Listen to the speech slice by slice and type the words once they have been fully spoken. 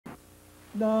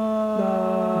all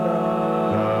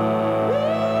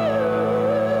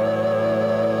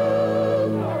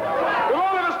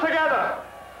of us together,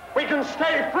 we can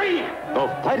stay free. The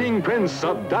Fighting Prince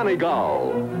of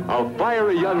Donegal, a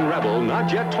fiery young rebel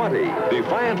not yet 20,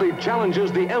 defiantly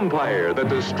challenges the empire that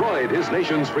destroyed his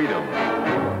nation's freedom.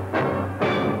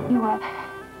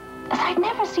 I'd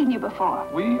never seen you before.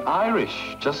 We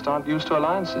Irish just aren't used to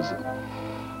alliances.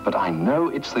 But I know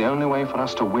it's the only way for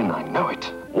us to win. I know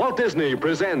it. Walt Disney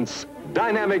presents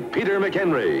dynamic Peter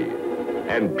McHenry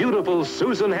and beautiful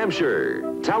Susan Hampshire,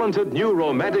 talented new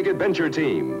romantic adventure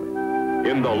team,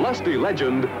 in the lusty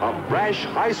legend of brash,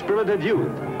 high-spirited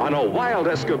youth on a wild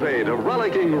escapade of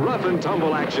rollicking rough and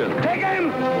tumble action. Take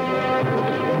him!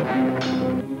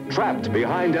 Trapped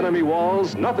behind enemy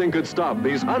walls, nothing could stop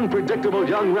these unpredictable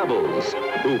young rebels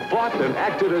who fought and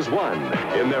acted as one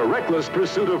in their reckless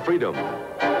pursuit of freedom.